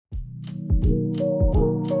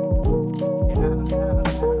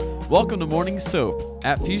Welcome to Morning Soap.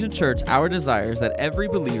 At Fusion Church, our desire is that every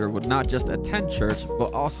believer would not just attend church,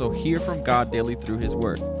 but also hear from God daily through His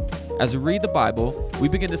Word. As we read the Bible, we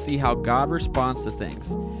begin to see how God responds to things.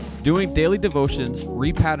 Doing daily devotions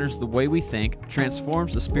repatterns the way we think,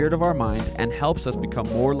 transforms the spirit of our mind, and helps us become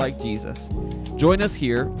more like Jesus. Join us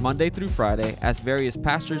here, Monday through Friday, as various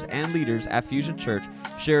pastors and leaders at Fusion Church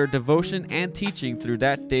share devotion and teaching through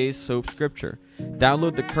that day's soap scripture.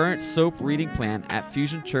 Download the current soap reading plan at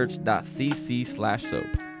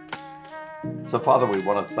fusionchurch.cc/soap. So, Father, we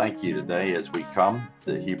want to thank you today as we come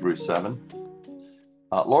to Hebrews 7.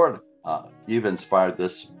 Lord, you've inspired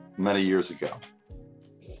this many years ago.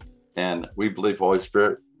 And we believe, Holy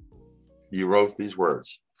Spirit, you wrote these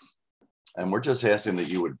words. And we're just asking that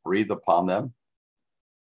you would breathe upon them.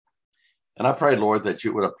 And I pray, Lord, that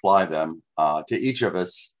you would apply them to each of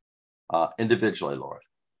us individually, Lord.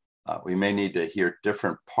 We may need to hear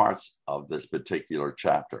different parts of this particular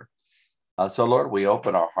chapter. So, Lord, we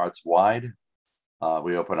open our hearts wide.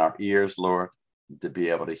 We open our ears, Lord, to be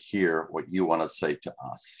able to hear what you want to say to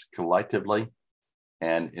us collectively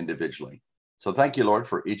and individually. So thank you, Lord,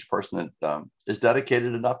 for each person that is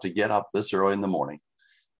dedicated enough to get up this early in the morning.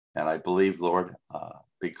 And I believe, Lord,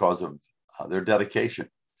 because of their dedication,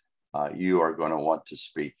 you are going to want to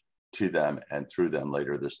speak to them and through them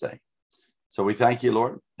later this day. So we thank you,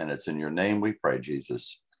 Lord, and it's in your name we pray,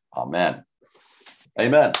 Jesus. Amen.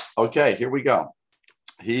 Amen. Okay, here we go.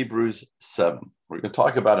 Hebrews 7. We're going to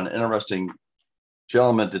talk about an interesting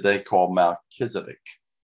gentleman today called Melchizedek.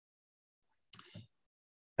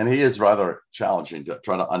 And he is rather challenging to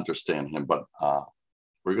try to understand him, but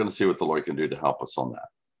we're going to see what the Lord can do to help us on that.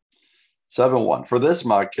 7:1. For this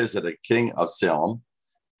Melchizedek, king of Salem,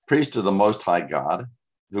 priest of the Most High God,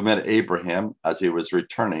 who met Abraham as he was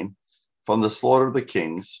returning from the slaughter of the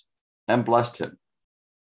kings, and blessed him,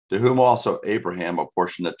 to whom also Abraham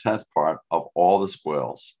apportioned the 10th part of all the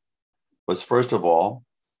spoils, was first of all,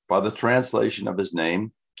 by the translation of his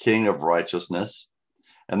name, King of Righteousness,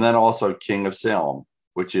 and then also King of Salem,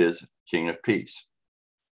 which is King of Peace.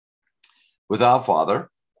 Without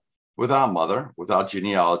father, without mother, without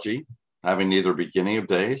genealogy, having neither beginning of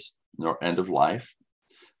days nor end of life,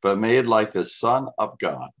 but made like the Son of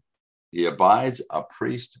God, he abides a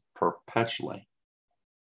priest perpetually.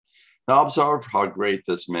 Now observe how great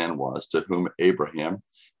this man was, to whom Abraham,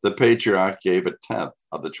 the patriarch, gave a 10th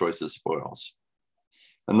of the choicest spoils.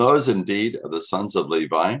 And those indeed of the sons of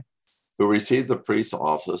Levi, who received the priest's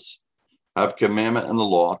office, have commandment in the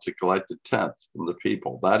law to collect a 10th from the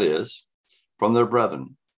people, that is, from their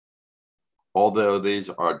brethren, although these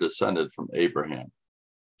are descended from Abraham.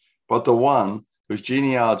 But the one whose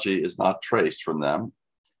genealogy is not traced from them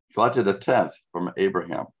collected a 10th from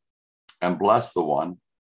Abraham, and blessed the one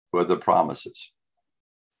who had the promises.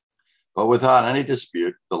 But without any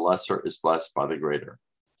dispute, the lesser is blessed by the greater.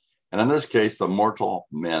 And in this case, the mortal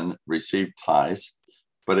men receive tithes,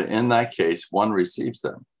 but in that case, one receives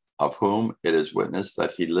them, of whom it is witnessed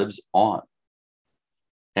that he lives on.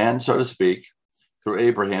 And so to speak, through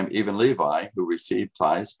Abraham, even Levi, who received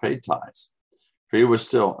tithes, paid tithes, for he was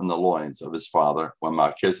still in the loins of his father when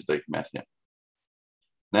Melchizedek met him.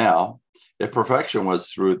 Now, if perfection was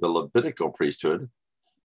through the Levitical priesthood,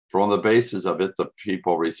 for on the basis of it the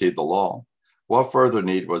people received the law, what further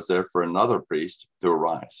need was there for another priest to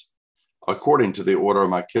arise, according to the order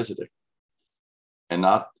of Melchizedek, and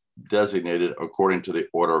not designated according to the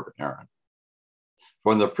order of Aaron?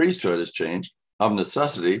 For when the priesthood is changed, of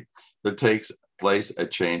necessity, there takes place a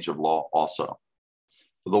change of law also.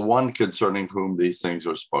 For the one concerning whom these things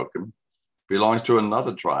are spoken belongs to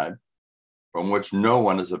another tribe, from which no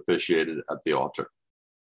one is officiated at the altar.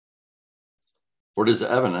 For it is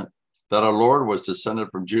evident that our Lord was descended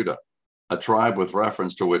from Judah, a tribe with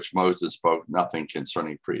reference to which Moses spoke nothing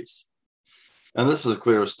concerning priests. And this is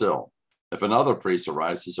clearer still, if another priest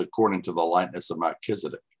arises according to the likeness of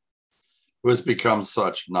Melchizedek, who has become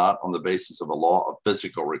such not on the basis of a law of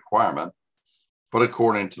physical requirement, but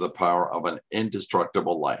according to the power of an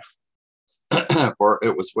indestructible life. For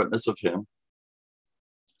it was witness of him,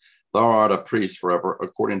 thou art a priest forever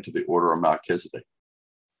according to the order of Melchizedek.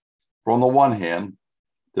 For on the one hand,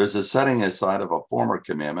 there's a setting aside of a former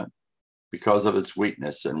commandment because of its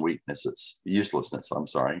uselessness.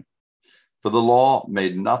 For the law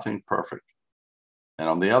made nothing perfect. And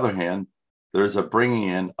on the other hand, there is a bringing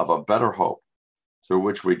in of a better hope through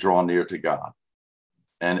which we draw near to God.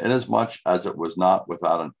 And inasmuch as it was not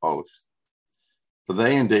without an oath, for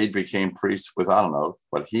they indeed became priests without an oath,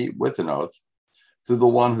 but he with an oath, through the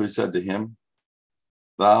one who said to him,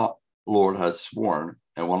 Thou, Lord, hast sworn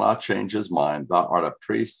and will not change his mind. Thou art a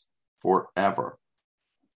priest forever.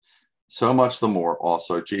 so much the more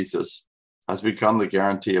also Jesus has become the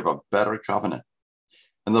guarantee of a better covenant.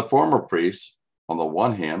 And the former priests, on the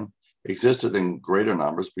one hand, existed in greater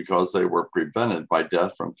numbers because they were prevented by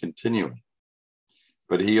death from continuing.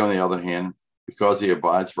 But he, on the other hand, because he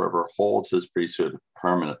abides forever, holds his priesthood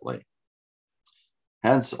permanently.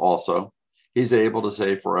 Hence, also, he's able to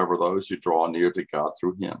save forever those who draw near to God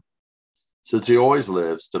through him, since he always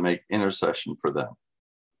lives to make intercession for them.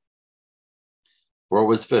 For it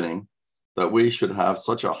was fitting that we should have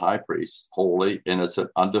such a high priest, holy, innocent,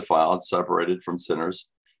 undefiled, separated from sinners,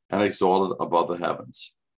 and exalted above the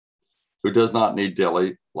heavens, who does not need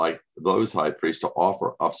daily, like those high priests, to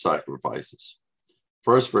offer up sacrifices,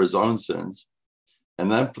 first for his own sins, and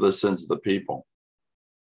then for the sins of the people,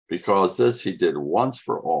 because this he did once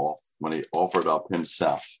for all when he offered up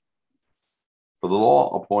himself. For the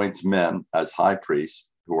law appoints men as high priests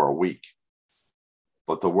who are weak,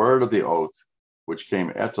 but the word of the oath, which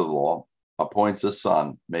came after the law, appoints the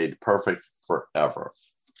Son made perfect forever.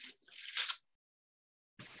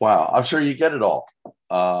 Wow, I'm sure you get it all.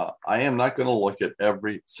 I am not going to look at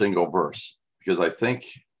every single verse because I think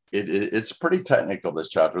it's pretty technical, this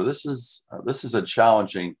chapter. This is a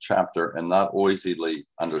challenging chapter and not always easily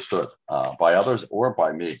understood by others or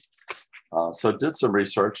by me. So did some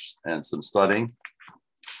research and some studying,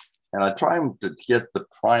 and I tried to get the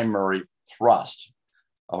primary thrust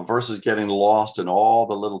versus getting lost in all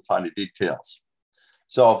the little tiny details.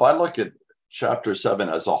 So if I look at chapter 7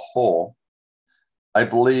 as a whole, I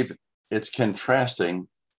believe it's contrasting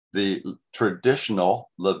the traditional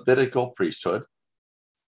Levitical priesthood.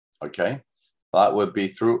 Okay, that would be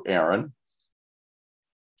through Aaron,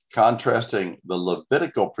 contrasting the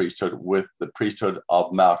Levitical priesthood with the priesthood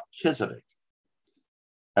of Melchizedek.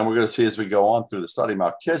 And we're going to see as we go on through the study,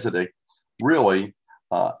 Melchizedek really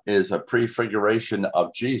is a prefiguration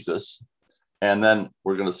of Jesus. And then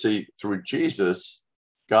we're going to see through Jesus,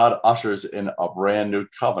 God ushers in a brand new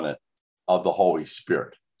covenant of the Holy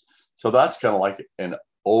Spirit. So that's kind of like an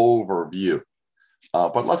overview.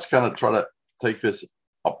 But let's kind of try to take this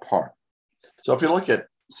apart. So if you look at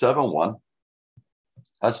 7:1,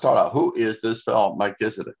 let's start out. Who is this fellow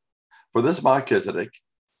Melchizedek? For this Melchizedek,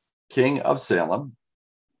 king of Salem,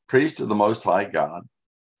 priest of the Most High God,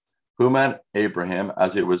 who met Abraham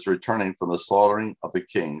as he was returning from the slaughtering of the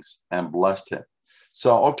kings and blessed him.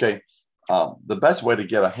 So, okay, the best way to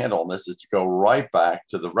get a handle on this is to go right back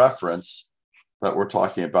to the reference that we're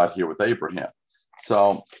talking about here with Abraham.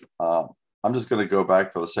 So I'm just going to go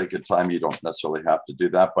back for the sake of time. You don't necessarily have to do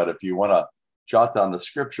that. But if you want to jot down the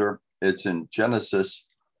scripture, it's in Genesis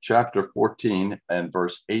chapter 14 and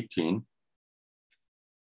verse 18.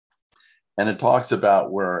 And it talks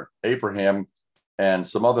about where Abraham and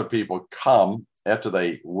some other people come after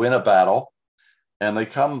they win a battle, and they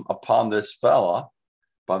come upon this fella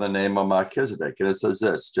by the name of Melchizedek. And it says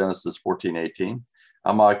this, Genesis 14:18,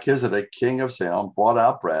 and Melchizedek, king of Salem, brought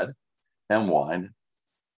out bread and wine.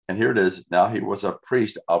 And here it is. Now he was a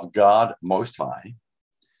priest of God Most High.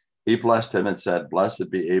 He blessed him and said,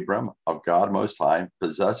 blessed be Abram of God Most High,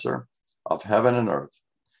 possessor of heaven and earth.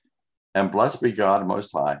 And blessed be God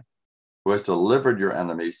Most High, who has delivered your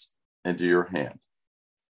enemies into your hand.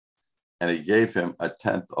 And he gave him a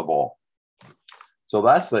tenth of all. So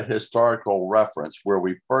that's the historical reference where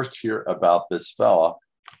we first hear about this fella,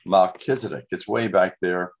 Melchizedek. It's way back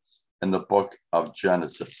there in the book of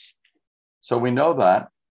Genesis. So we know that.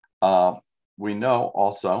 We know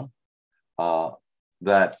also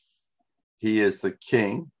that he is the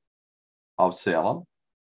king of Salem.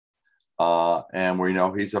 And we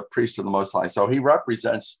know he's a priest of the Most High. So he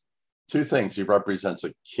represents two things. He represents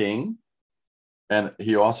a king, and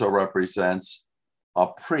he also represents a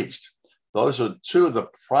priest. Those are two of the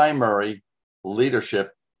primary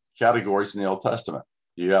leadership categories in the Old Testament.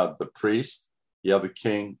 You have the priest, you have the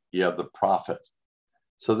king, you have the prophet.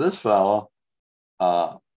 So this fellow,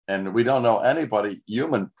 and we don't know anybody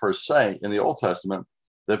human per se in the Old Testament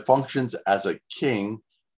that functions as a king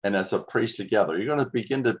and as a priest together. You're going to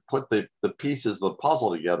begin to put the pieces of the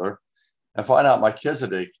puzzle together and find out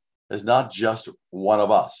Melchizedek is not just one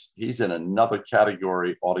of us. He's in another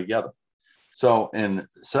category altogether. So in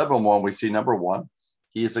 7:1, we see number one,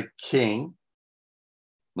 he is a king.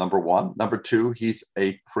 Number one. Number two, he's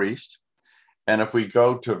a priest. And if we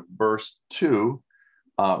go to verse 2,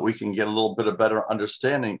 we can get a little bit of better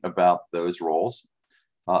understanding about those roles.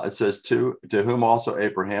 It says, to whom also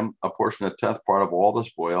Abraham apportioned a tenth part of all the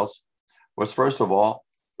spoils, was first of all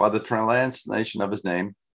by the translation of his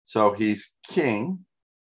name. So he's king.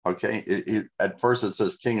 Okay, at first it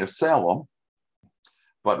says king of Salem,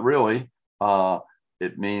 but really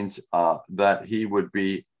it means that he would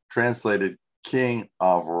be translated king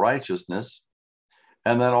of righteousness,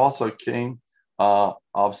 and then also king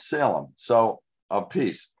of Salem, so of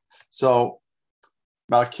peace. So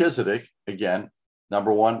Melchizedek, again,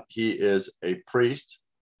 number one, he is a priest.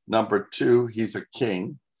 Number two, he's a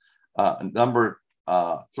king. Number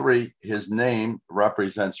three, his name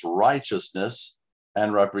represents righteousness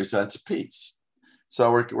and represents peace.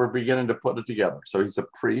 So we're beginning to put it together. So he's a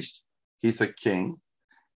priest, he's a king.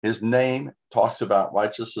 His name talks about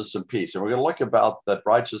righteousness and peace. And we're going to look about that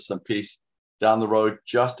righteousness and peace down the road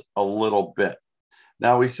just a little bit.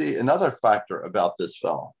 Now we see another factor about this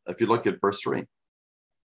fellow. If you look at verse 3,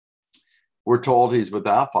 we're told he's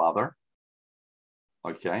without father,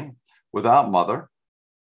 okay, without mother,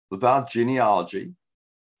 without genealogy,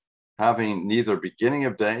 having neither beginning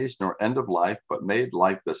of days nor end of life, but made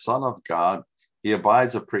like the Son of God. He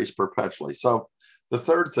abides a priest perpetually. So the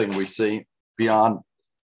third thing we see beyond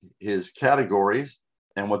his categories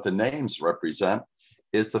and what the names represent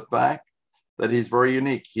is the fact that he's very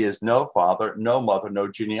unique. He has no father, no mother, no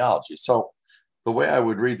genealogy. So the way I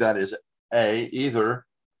would read that is either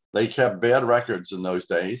they kept bad records in those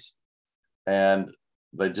days and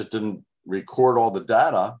they just didn't record all the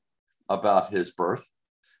data about his birth.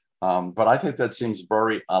 But I think that seems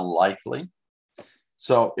very unlikely.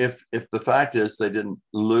 So if the fact is they didn't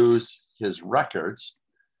lose his records,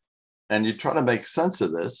 and you try to make sense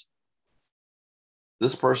of this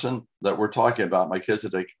person that we're talking about,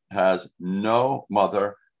 Melchizedek, has no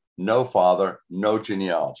mother, no father, no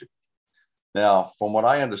genealogy. Now, from what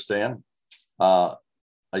I understand, a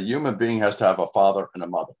human being has to have a father and a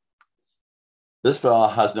mother. This fellow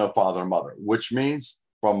has no father or mother, which means,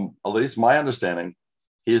 from at least my understanding,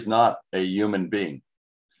 he is not a human being.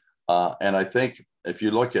 And I think if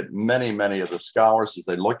you look at many, many of the scholars, as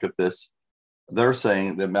they look at this, they're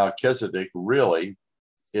saying that Melchizedek really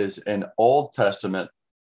is an Old Testament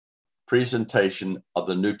presentation of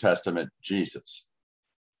the New Testament Jesus.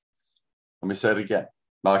 Let me say it again.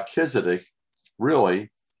 Melchizedek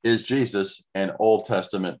really is Jesus in Old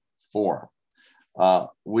Testament form.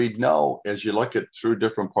 We know as you look at through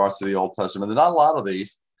different parts of the Old Testament, there are not a lot of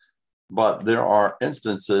these, but there are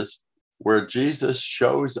instances where Jesus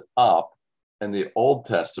shows up in the Old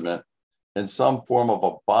Testament in some form of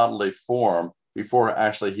a bodily form before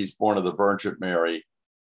actually he's born of the Virgin Mary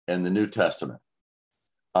in the New Testament.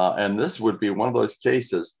 And this would be one of those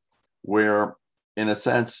cases where, in a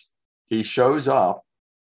sense, he shows up,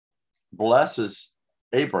 blesses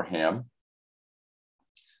Abraham,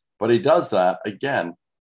 but he does that, again,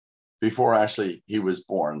 before actually he was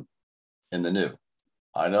born in the New.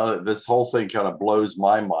 I know that this whole thing kind of blows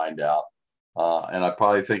my mind out, and I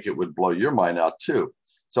probably think it would blow your mind out too.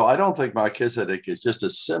 So I don't think Melchizedek is just a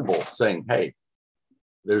symbol saying, hey,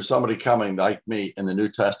 there's somebody coming like me in the New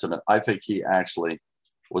Testament. I think he actually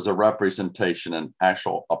was a representation and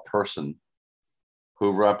a person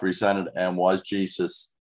who represented and was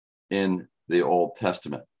Jesus in the Old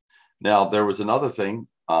Testament. Now, there was another thing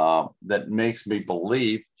that makes me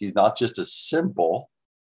believe he's not just a symbol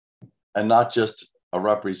and not just a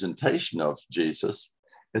representation of Jesus.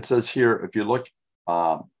 It says here, if you look,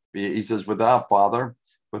 he says, without father,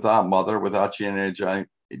 without mother, without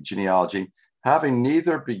genealogy, having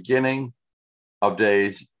neither beginning of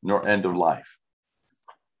days nor end of life.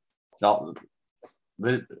 Now,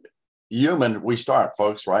 the human, we start,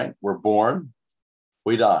 folks, right? We're born,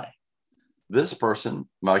 we die. This person,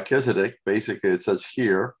 Melchizedek, basically it says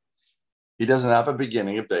here, he doesn't have a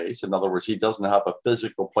beginning of days. In other words, he doesn't have a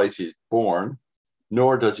physical place he's born,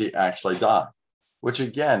 nor does he actually die, which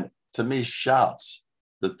again, to me, shouts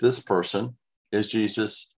that this person is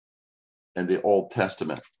Jesus in the Old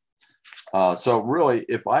Testament. So really,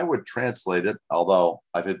 if I would translate it, although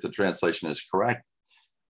I think the translation is correct,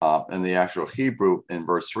 in the actual Hebrew in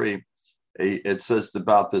verse 3, it says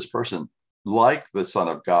about this person, like the Son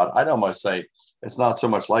of God. I'd almost say it's not so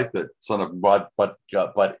much like the Son of God,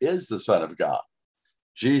 but is the Son of God.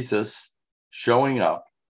 Jesus showing up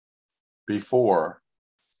before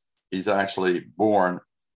he's actually born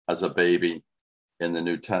as a baby in the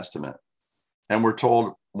New Testament. And we're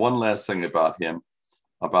told one last thing about him,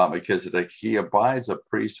 about Melchizedek. He abides a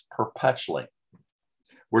priest perpetually.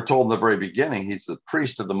 We're told in the very beginning, he's the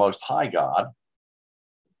priest of the Most High God.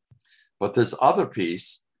 But this other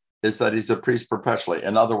piece is that he's a priest perpetually.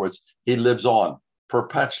 In other words, he lives on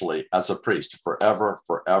perpetually as a priest forever,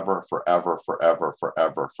 forever, forever, forever,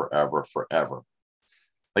 forever, forever, forever.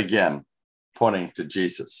 Again, pointing to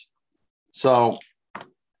Jesus. So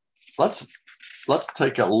let's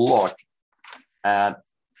take a look at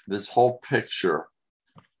this whole picture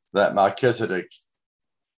that Melchizedek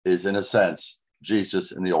is, in a sense,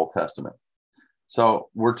 Jesus in the Old Testament. So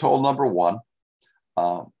we're told, number one,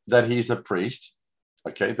 that he's a priest,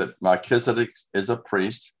 okay, that Melchizedek is a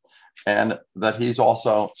priest, and that he's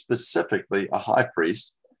also specifically a high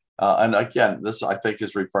priest. And again, this I think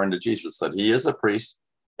is referring to Jesus, that he is a priest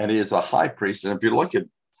and he is a high priest. And if you look at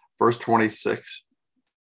verse 26,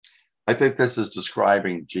 I think this is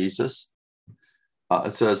describing Jesus.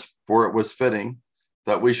 It says, "For it was fitting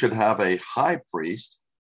that we should have a high priest,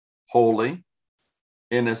 holy,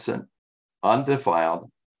 innocent,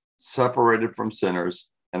 undefiled, separated from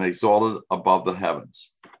sinners, and exalted above the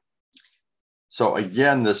heavens." So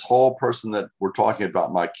again, this whole person that we're talking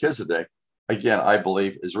about, Melchizedek, again, I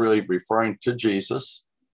believe is really referring to Jesus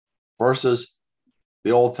versus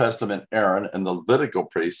the Old Testament Aaron and the Levitical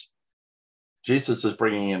priests. Jesus is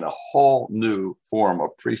bringing in a whole new form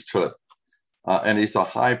of priesthood, and he's a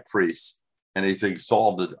high priest, and he's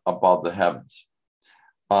exalted above the heavens.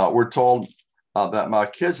 We're told that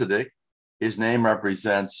Melchizedek, his name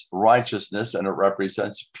represents righteousness and it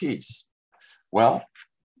represents peace. Well,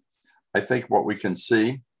 I think what we can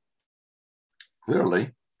see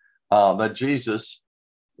clearly that Jesus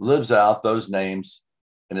lives out those names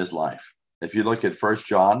in his life. If you look at 1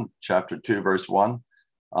 John chapter 2, verse 1,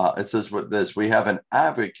 it says with this, "We have an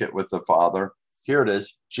advocate with the Father." Here it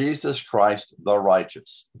is, Jesus Christ, the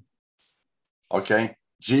righteous. Okay,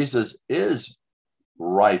 Jesus is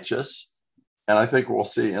righteous. And I think we'll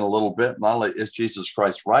see in a little bit, not only is Jesus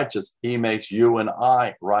Christ righteous, he makes you and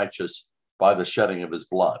I righteous by the shedding of his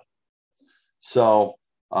blood. So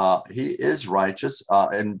he is righteous.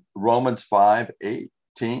 In Romans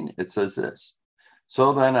 5:18, it says this,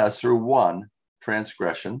 "So then, as through one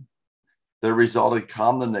transgression, there resulted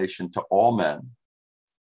condemnation to all men,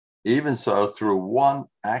 even so through one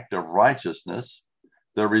act of righteousness,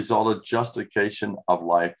 there resulted justification of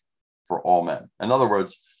life for all men." In other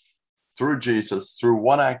words, through Jesus, through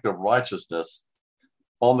one act of righteousness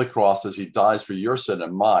on the cross, as he dies for your sin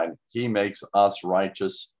and mine, he makes us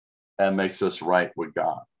righteous and makes us right with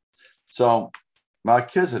God. So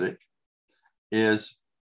Melchizedek is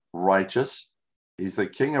righteous. He's the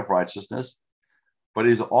king of righteousness, but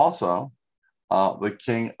he's also the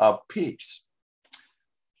king of peace.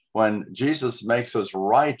 When Jesus makes us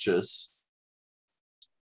righteous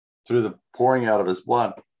through the pouring out of his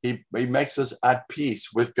blood, he makes us at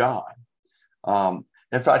peace with God.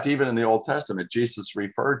 In fact, even in the Old Testament, Jesus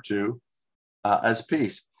referred to as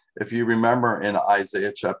peace. If you remember in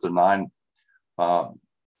Isaiah chapter 9,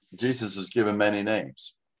 Jesus is given many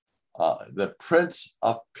names. The Prince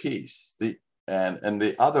of Peace, and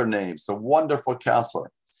the other names, the Wonderful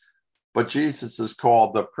Counselor. But Jesus is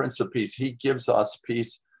called the Prince of Peace. He gives us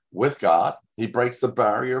peace with God. He breaks the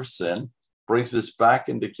barrier of sin, brings us back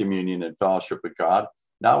into communion and fellowship with God.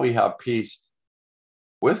 Now we have peace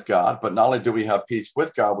with God, but not only do we have peace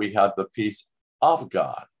with God, we have the peace of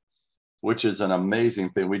God, which is an amazing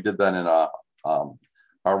thing. We did that in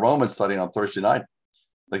our Roman study on Thursday night,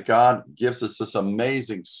 that God gives us this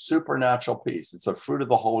amazing supernatural peace. It's a fruit of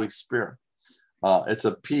the Holy Spirit. It's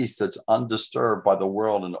a peace that's undisturbed by the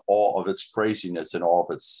world and all of its craziness and all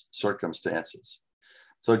of its circumstances.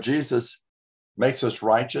 So Jesus makes us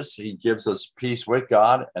righteous. He gives us peace with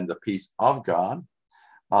God and the peace of God.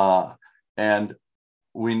 And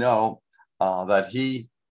we know that he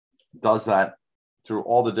does that through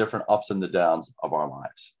all the different ups and the downs of our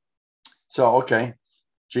lives. So, okay,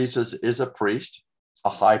 Jesus is a priest, a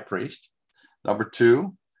high priest. Number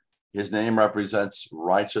two, his name represents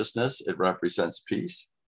righteousness. It represents peace.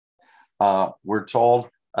 We're told,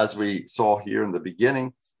 as we saw here in the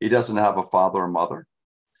beginning, he doesn't have a father or mother.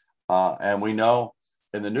 And we know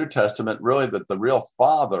in the New Testament, really, that the real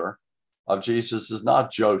father of Jesus is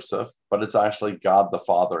not Joseph, but it's actually God the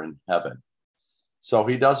Father in heaven. So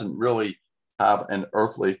he doesn't really have an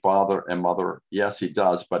earthly father and mother. Yes, he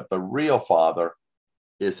does, but the real father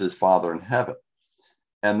is his Father in heaven.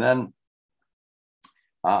 And then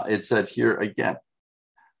it said here again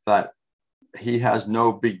that he has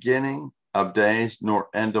no beginning of days nor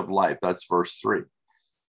end of life. That's verse 3.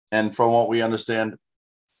 And from what we understand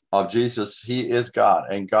of Jesus, he is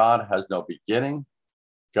God, and God has no beginning.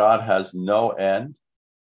 God has no end,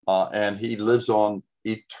 and he lives on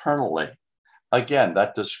eternally. Again,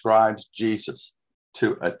 that describes Jesus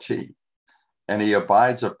to a T, and he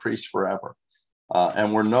abides a priest forever.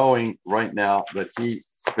 And we're knowing right now that he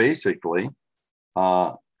basically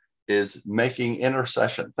is making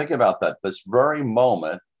intercession. Think about that. This very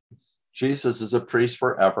moment, Jesus is a priest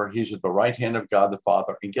forever. He's at the right hand of God the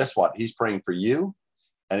Father. And guess what? He's praying for you,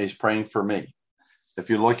 and he's praying for me. If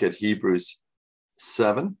you look at Hebrews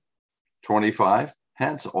 7:25,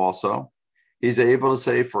 hence also, he's able to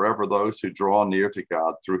save forever those who draw near to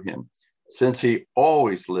God through him, since he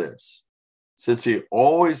always lives. since he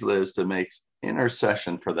always lives to make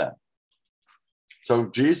intercession for them. So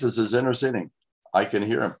Jesus is interceding. I can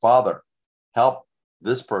hear him. Father, help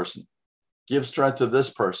this person. Give strength to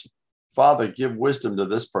this person. Father, give wisdom to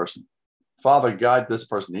this person. Father, guide this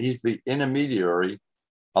person. He's the intermediary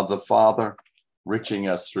of the Father reaching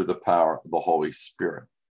us through the power of the Holy Spirit.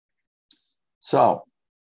 So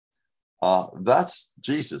that's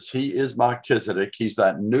Jesus. He is Melchizedek. He's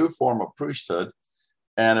that new form of priesthood.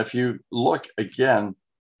 And if you look again,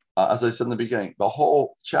 as I said in the beginning, the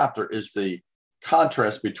whole chapter is the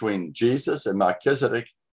contrast between Jesus and Melchizedek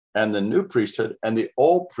and the new priesthood and the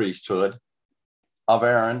old priesthood of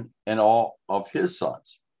Aaron and all of his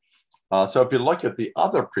sons. So if you look at the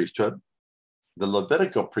other priesthood, the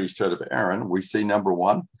Levitical priesthood of Aaron, we see number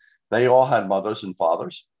one, they all had mothers and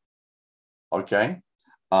fathers. Okay.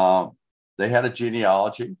 They had a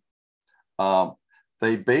genealogy.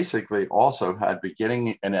 They basically also had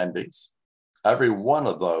beginning and endings. Every one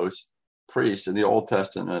of those priests in the Old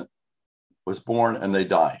Testament was born and they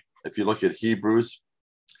die. If you look at Hebrews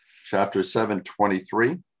chapter 7:23,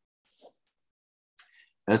 and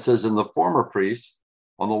it says, "And the former priests,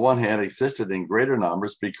 on the one hand, existed in greater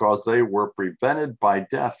numbers because they were prevented by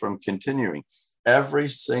death from continuing." Every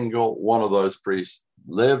single one of those priests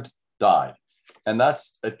lived, died. And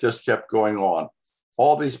it just kept going on.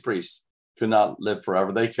 All these priests could not live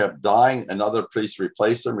forever. They kept dying. Another priest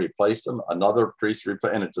replaced them, another priest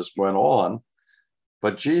replaced, and it just went on.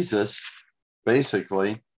 But Jesus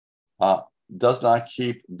basically does not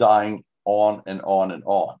keep dying on and on and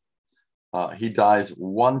on. He dies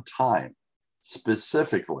one time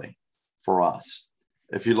specifically for us.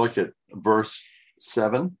 If you look at verse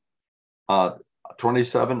 27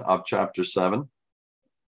 of chapter 7,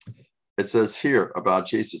 it says here about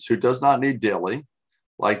Jesus, who does not need daily,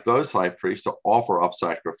 like those high priests, to offer up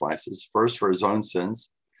sacrifices, first for his own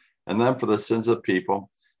sins, and then for the sins of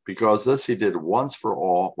people, because this he did once for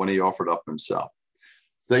all when he offered up himself.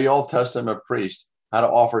 The Old Testament priest had to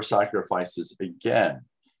offer sacrifices again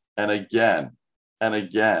and again and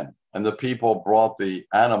again. And the people brought the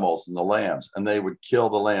animals and the lambs, and they would kill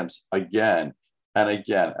the lambs again and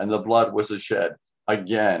again. And the blood was shed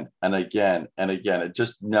again and again and again. It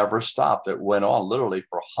just never stopped. It went on literally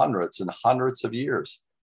for hundreds and hundreds of years,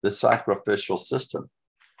 the sacrificial system.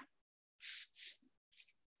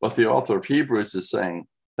 But the author of Hebrews is saying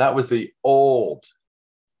that was the old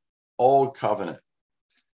covenant.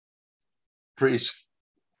 Priests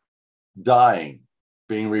dying,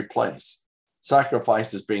 being replaced,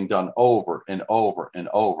 sacrifices being done over and over and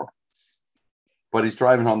over. But he's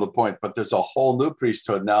driving home the point, but there's a whole new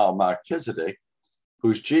priesthood now, Melchizedek,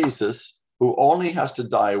 who's Jesus, who only has to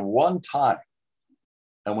die one time.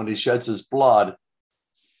 And when he sheds his blood,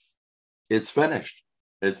 it's finished.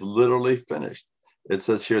 It's literally finished. It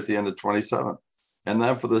says here at the end of 27, and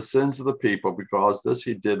then for the sins of the people, because this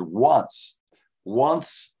he did once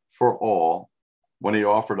for all, when he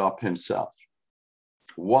offered up himself.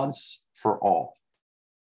 Once for all.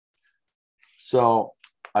 So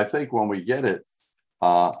I think when we get it,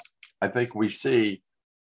 I think we see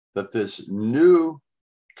that this new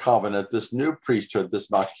covenant, this new priesthood, this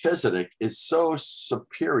Melchizedek is so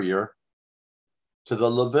superior to the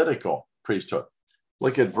Levitical priesthood.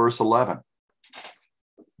 Look at verse 11.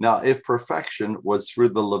 Now, if perfection was through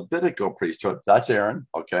the Levitical priesthood, that's Aaron,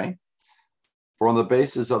 okay? For on the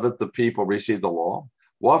basis of it, the people received the law.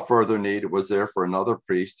 What further need was there for another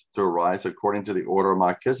priest to arise according to the order of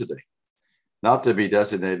Melchizedek, not to be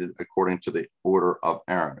designated according to the order of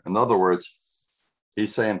Aaron? In other words,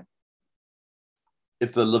 he's saying,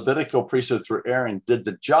 if the Levitical priesthood through Aaron did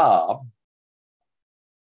the job,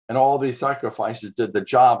 and all these sacrifices did the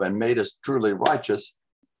job and made us truly righteous,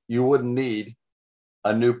 you wouldn't need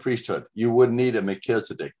a new priesthood. You wouldn't need a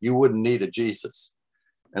Melchizedek. You wouldn't need a Jesus.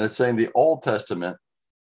 And it's saying the Old Testament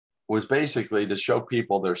was basically to show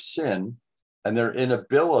people their sin and their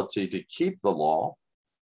inability to keep the law,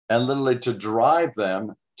 and literally to drive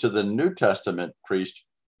them to the New Testament priest,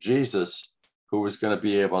 Jesus, who was going to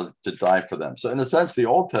be able to die for them. So in a sense, the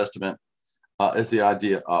Old Testament is the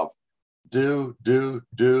idea of do,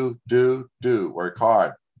 work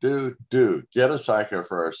hard, get a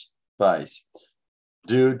sacrifice,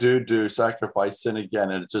 do, sacrifice, sin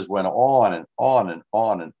again. And it just went on and on and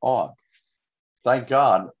on and on. Thank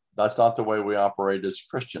God that's not the way we operate as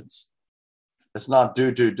Christians. It's not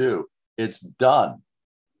do. It's done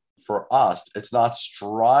for us. It's not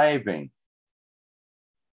striving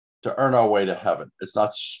to earn our way to heaven. It's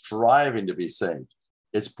not striving to be saved.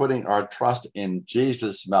 It's putting our trust in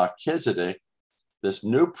Jesus, Melchizedek, this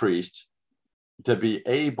new priest, to be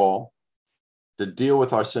able to deal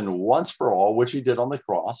with our sin once for all, which he did on the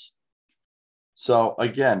cross, So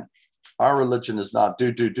again, our religion is not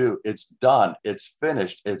do. It's done. It's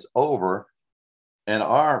finished. It's over. And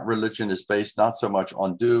our religion is based not so much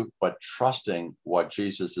on do, but trusting what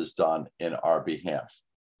Jesus has done in our behalf.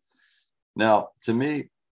 Now, to me,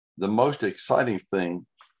 the most exciting thing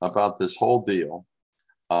about this whole deal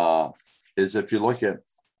is if you look at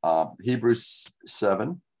Hebrews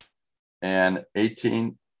 7 and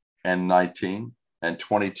 18 and 19 and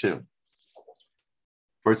 22.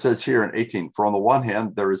 For it says here in 18, for on the one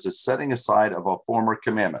hand, there is a setting aside of a former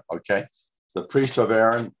commandment, okay? The priest of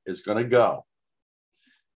Aaron is going to go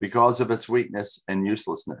because of its weakness and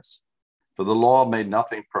uselessness. For the law made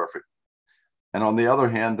nothing perfect. And on the other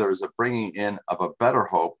hand, there is a bringing in of a better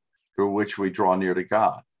hope through which we draw near to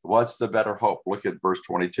God. What's the better hope? Look at verse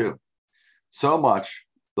 22. So much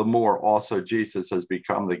the more also Jesus has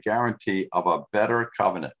become the guarantee of a better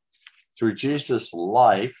covenant. Through Jesus'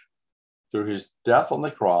 life, through his death on the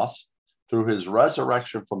cross, through his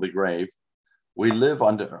resurrection from the grave, we live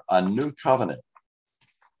under a new covenant.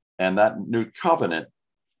 And that new covenant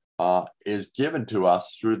is given to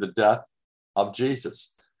us through the death of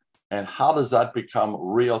Jesus. And how does that become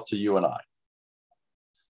real to you and I?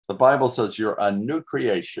 The Bible says you're a new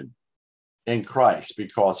creation in Christ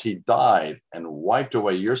because he died and wiped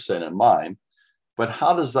away your sin and mine. But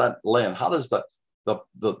how does that land? How does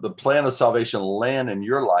the plan of salvation land in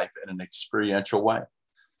your life in an experiential way?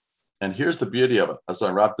 And here's the beauty of it as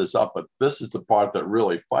I wrap this up, but this is the part that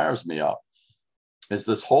really fires me up, is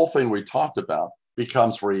this whole thing we talked about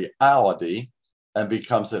becomes reality and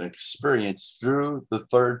becomes an experience through the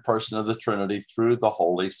third person of the Trinity, through the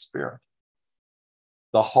Holy Spirit.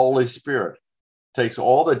 The Holy Spirit takes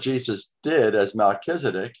all that Jesus did as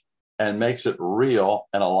Melchizedek and makes it real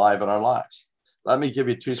and alive in our lives. Let me give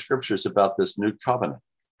you two scriptures about this new covenant.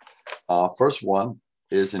 First one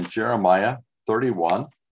is in Jeremiah 31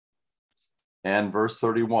 and verse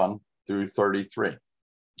 31 through 33.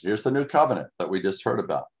 Here's the new covenant that we just heard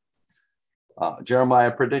about.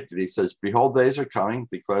 Jeremiah predicted, he says, behold, days are coming,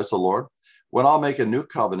 declares the Lord, when I'll make a new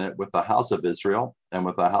covenant with the house of Israel and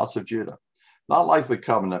with the house of Judah. Not like the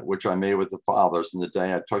covenant which I made with the fathers in the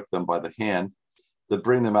day I took them by the hand to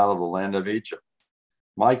bring them out of the land of Egypt.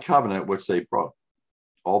 My covenant which they broke,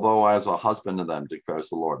 although I was a husband to them, declares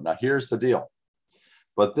the Lord. Now here's the deal.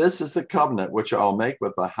 But this is the covenant which I will make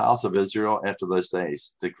with the house of Israel after those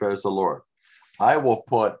days, declares the Lord. I will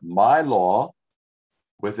put my law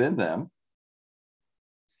within them,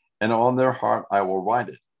 and on their heart I will write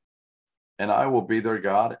it. And I will be their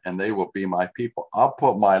God, and they will be my people. I'll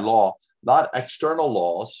put my law, not external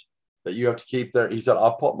laws that you have to keep there. He said,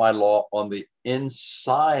 I'll put my law on the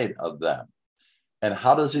inside of them. And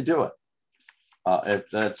how does he do it? If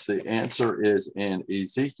that's the answer is in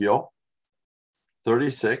Ezekiel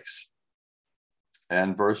 36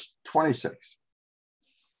 and verse 26.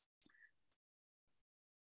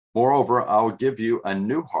 Moreover, I'll give you a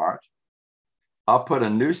new heart. I'll put a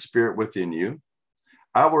new spirit within you.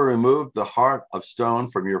 I will remove the heart of stone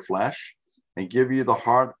from your flesh and give you the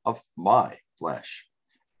heart of my flesh.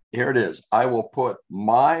 Here it is. I will put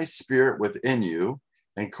my spirit within you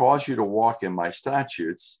and cause you to walk in my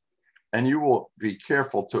statutes, and you will be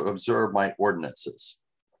careful to observe my ordinances.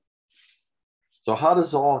 So how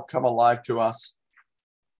does it all come alive to us?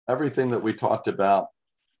 Everything that we talked about.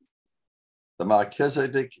 The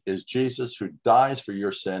Melchizedek is Jesus who dies for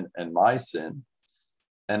your sin and my sin,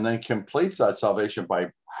 and then completes that salvation by,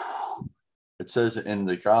 it says in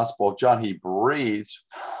the Gospel of John, he breathes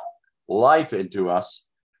life into us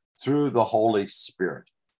through the Holy Spirit.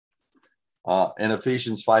 In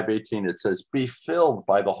Ephesians 5:18, it says, be filled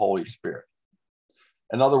by the Holy Spirit.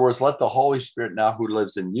 In other words, let the Holy Spirit now who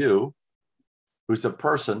lives in you, who's a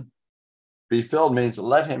person, be filled means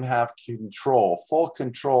let him have control, full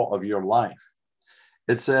control of your life.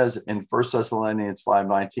 It says in 1 Thessalonians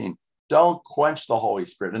 5:19, don't quench the Holy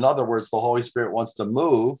Spirit. In other words, the Holy Spirit wants to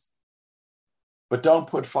move, but don't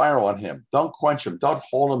put fire on him. Don't quench him. Don't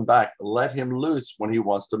hold him back. Let him loose when he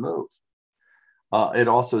wants to move. It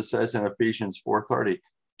also says in Ephesians 4:30,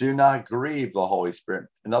 do not grieve the Holy Spirit.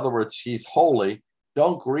 In other words, he's holy.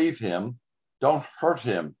 Don't grieve him. Don't hurt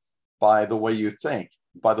him by the way you think,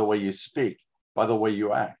 by the way you speak, by the way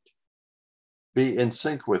you act. Be in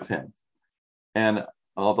sync with him. And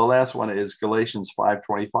the last one is Galatians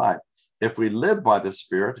 5:25. If we live by the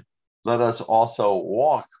Spirit, let us also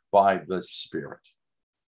walk by the Spirit.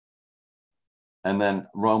 And then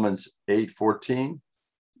Romans 8:14,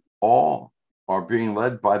 all are being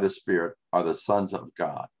led by the Spirit are the sons of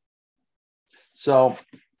God. So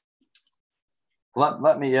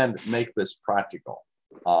let me make this practical.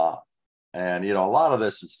 And, a lot of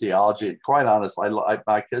this is theology. And quite honestly,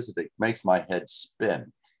 Melchizedek makes my head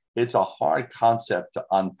spin. It's a hard concept to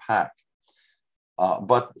unpack.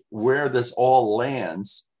 But where this all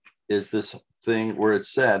lands is this thing where it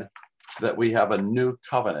said that we have a new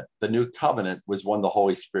covenant. The new covenant was when the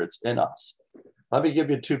Holy Spirit's in us. Let me give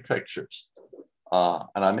you two pictures.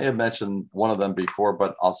 And I may have mentioned one of them before,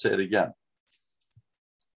 but I'll say it again.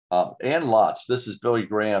 Ann Lotz, this is Billy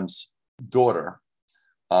Graham's daughter,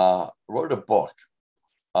 wrote a book,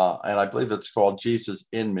 and I believe it's called Jesus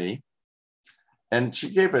in Me. And she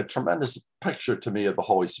gave a tremendous picture to me of the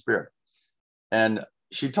Holy Spirit. And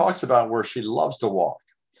she talks about where she loves to walk.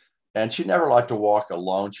 And she never liked to walk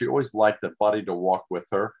alone. She always liked a buddy to walk with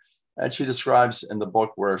her. And she describes in the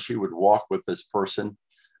book where she would walk with this person,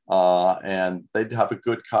 and they'd have a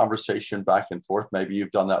good conversation back and forth. Maybe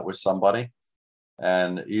you've done that with somebody,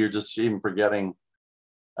 and you're just even forgetting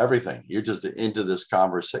everything. You're just into this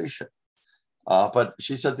conversation. But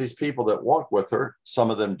she said these people that walked with her, some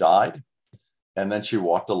of them died, and then she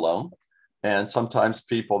walked alone. And sometimes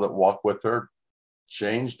people that walked with her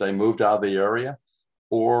changed. They moved out of the area,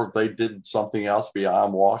 or they did something else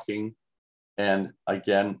beyond walking. And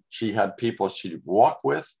again, she had people she'd walk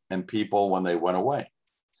with and people when they went away.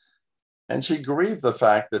 And she grieved the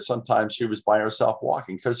fact that sometimes she was by herself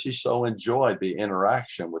walking because she so enjoyed the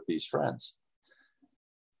interaction with these friends.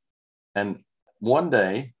 And one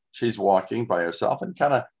day she's walking by herself and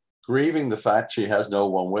kind of grieving the fact she has no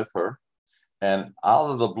one with her. And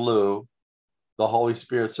out of the blue, the Holy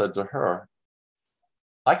Spirit said to her,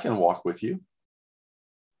 I can walk with you.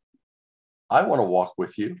 I want to walk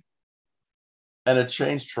with you. And it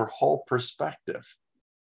changed her whole perspective.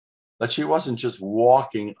 That she wasn't just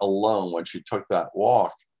walking alone when she took that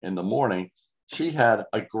walk in the morning. She had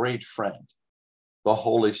a great friend, the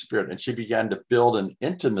Holy Spirit. And she began to build an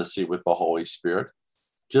intimacy with the Holy Spirit.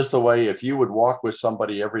 Just the way if you would walk with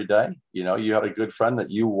somebody every day, you had a good friend that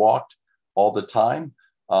you walked all the time.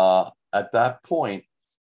 At that point,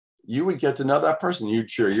 you would get to know that person. You'd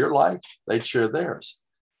share your life, they'd share theirs.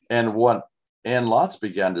 And what Ann Lotz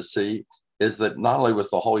began to see is that not only was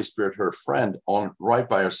the Holy Spirit her friend right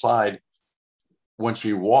by her side when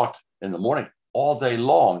she walked in the morning, all day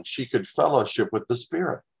long, she could fellowship with the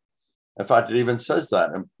Spirit. In fact, it even says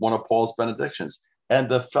that in one of Paul's benedictions, and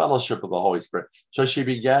the fellowship of the Holy Spirit. So she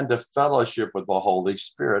began to fellowship with the Holy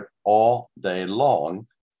Spirit all day long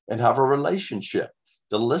and have a relationship,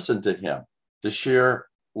 to listen to him, to share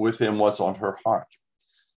with him what's on her heart.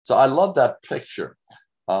 So I love that picture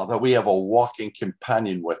that we have a walking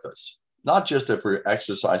companion with us. Not just if we're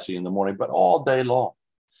exercising in the morning, but all day long.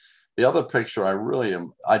 The other picture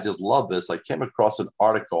I just love this. I came across an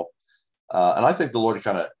article, and I think the Lord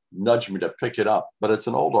kind of nudged me to pick it up, but it's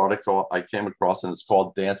an old article I came across, and it's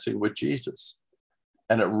called Dancing with Jesus.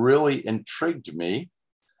 And it really intrigued me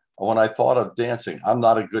when I thought of dancing. I'm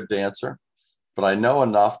not a good dancer, but I know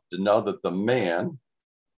enough to know that the man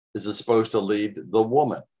is supposed to lead the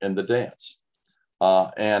woman in the dance.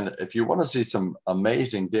 And if you want to see some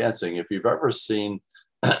amazing dancing, if you've ever seen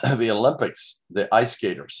the Olympics, the ice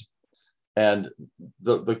skaters, and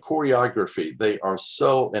the choreography, they are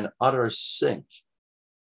so in utter sync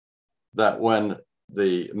that when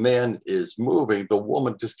the man is moving, the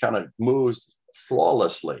woman just kind of moves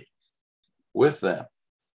flawlessly with them.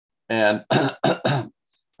 And I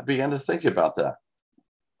began to think about that.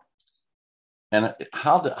 And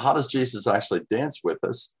how does Jesus actually dance with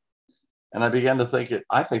us? And I began to think,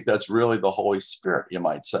 I think that's really the Holy Spirit, you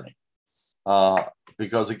might say.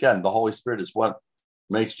 Because again, the Holy Spirit is what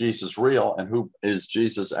makes Jesus real, and who is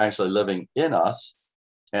Jesus actually living in us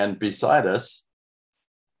and beside us.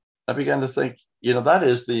 I began to think, that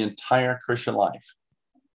is the entire Christian life.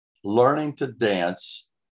 Learning to dance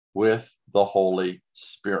with the Holy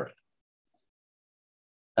Spirit.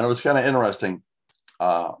 And it was kind of interesting.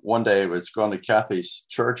 One day I was going to Kathy's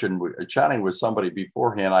church and chatting with somebody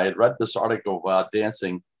beforehand. I had read this article about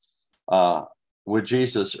dancing with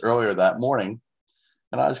Jesus earlier that morning,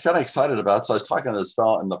 and I was kind of excited about it. So I was talking to this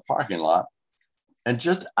fellow in the parking lot, and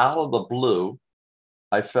just out of the blue,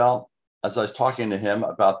 I felt, as I was talking to him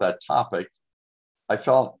about that topic, I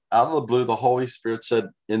felt out of the blue, the Holy Spirit said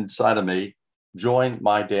inside of me, join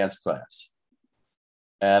my dance class.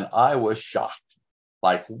 And I was shocked,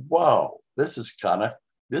 like, whoa. This is kind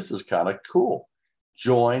of cool.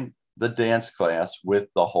 Join the dance class with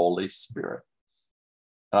the Holy Spirit.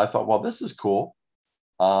 And I thought, well, this is cool.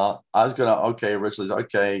 I was originally,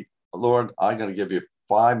 okay, Lord, I'm going to give you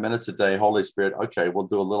 5 minutes a day, Holy Spirit. Okay, we'll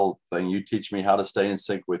do a little thing. You teach me how to stay in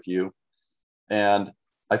sync with you. And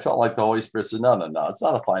I felt like the Holy Spirit said, no, it's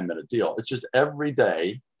not a 5-minute deal. It's just every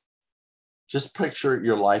day, Just picture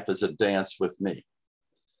your life as a dance with me.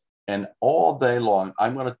 And all day long,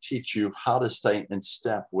 I'm going to teach you how to stay in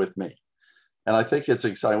step with me. And I think it's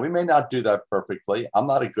exciting. We may not do that perfectly. I'm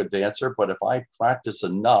not a good dancer, but if I practice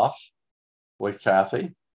enough with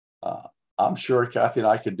Kathy, I'm sure Kathy and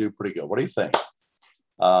I could do pretty good. What do you think?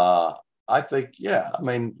 I think, yeah, I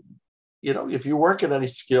mean, you know, if you work at any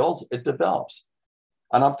skills, it develops.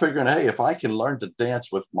 And I'm figuring, hey, if I can learn to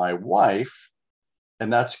dance with my wife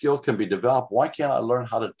and that skill can be developed, why can't I learn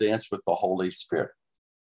how to dance with the Holy Spirit?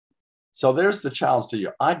 So there's the challenge to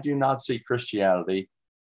you. I do not see Christianity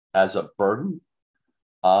as a burden.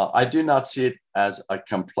 I do not see it as a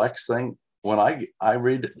complex thing. When I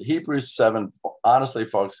read Hebrews 7, honestly,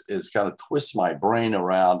 folks, is kind of twists my brain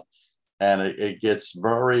around, and it gets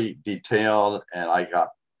very detailed, and I got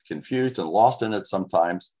confused and lost in it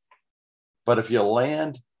sometimes. But if you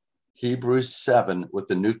land Hebrews 7 with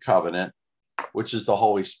the new covenant, which is the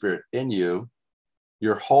Holy Spirit in you,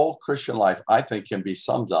 your whole Christian life, I think, can be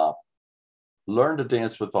summed up. Learn to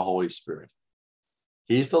dance with the Holy Spirit.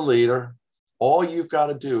 He's the leader. All you've got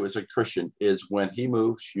to do as a Christian is when he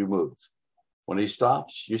moves, you move. When he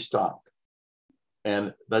stops, you stop.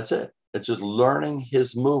 And that's it. It's just learning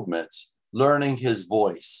his movements, learning his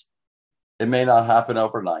voice. It may not happen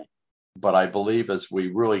overnight, but I believe as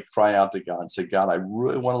we really cry out to God and say, God, I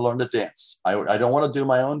really want to learn to dance. I don't want to do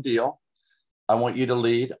my own deal. I want you to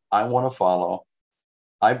lead. I want to follow.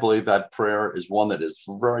 I believe that prayer is one that is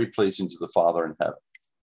very pleasing to the Father in heaven.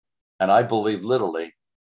 And I believe literally,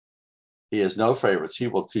 he has no favorites. He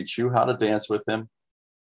will teach you how to dance with him.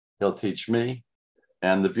 He'll teach me.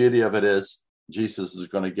 And the beauty of it is Jesus is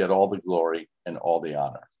going to get all the glory and all the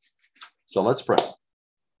honor. So let's pray.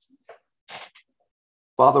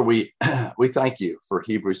 Father, we thank you for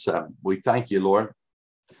Hebrews 7. We thank you, Lord,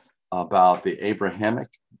 about the Abrahamic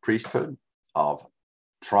priesthood of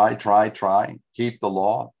try, keep the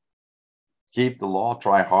law,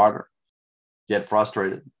 try harder, get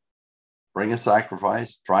frustrated, bring a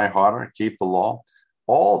sacrifice, try harder, keep the law,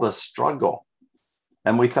 all the struggle.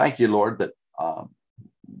 And we thank you, Lord, that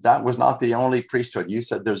that was not the only priesthood. You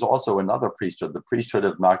said there's also another priesthood, the priesthood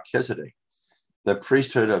of Melchizedek, the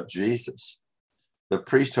priesthood of Jesus, the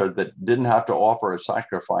priesthood that didn't have to offer a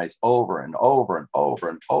sacrifice over and over and over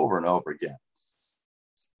and over and over again.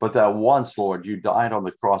 But that once, Lord, you died on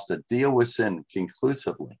the cross to deal with sin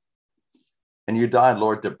conclusively. And you died,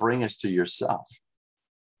 Lord, to bring us to yourself,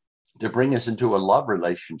 to bring us into a love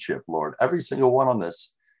relationship, Lord. Every single one on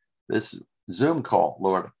this Zoom call,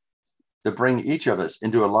 Lord, to bring each of us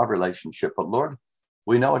into a love relationship. But Lord,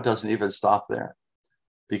 we know it doesn't even stop there,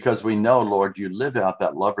 because we know, Lord, you live out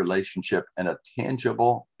that love relationship in a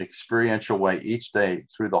tangible, experiential way each day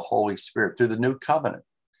through the Holy Spirit, through the new covenant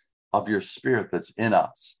of your Spirit that's in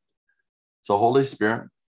us. So Holy Spirit,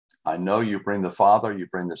 I know you bring the Father, you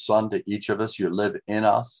bring the Son to each of us, you live in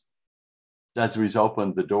us as we've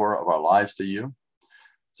opened the door of our lives to you.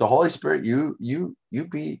 So Holy Spirit, you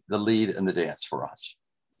be the lead in the dance for us.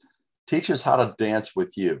 Teach us how to dance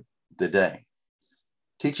with you today.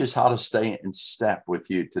 Teach us how to stay in step with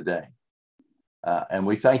you today. And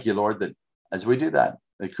we thank you, Lord, that as we do that,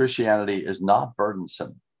 that Christianity is not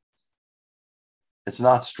burdensome. It's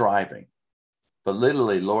not striving, but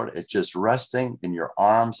literally, Lord, it's just resting in your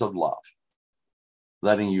arms of love,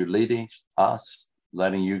 letting you lead us,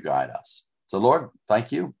 letting you guide us. So Lord,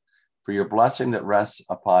 thank you for your blessing that rests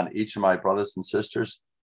upon each of my brothers and sisters.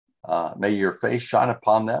 May your face shine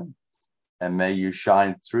upon them, and may you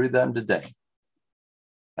shine through them today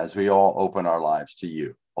as we all open our lives to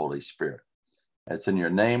you, Holy Spirit. It's in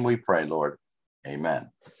your name we pray, Lord.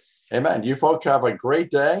 Amen. Amen. You folks have a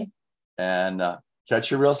great day, and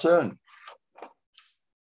catch you real soon.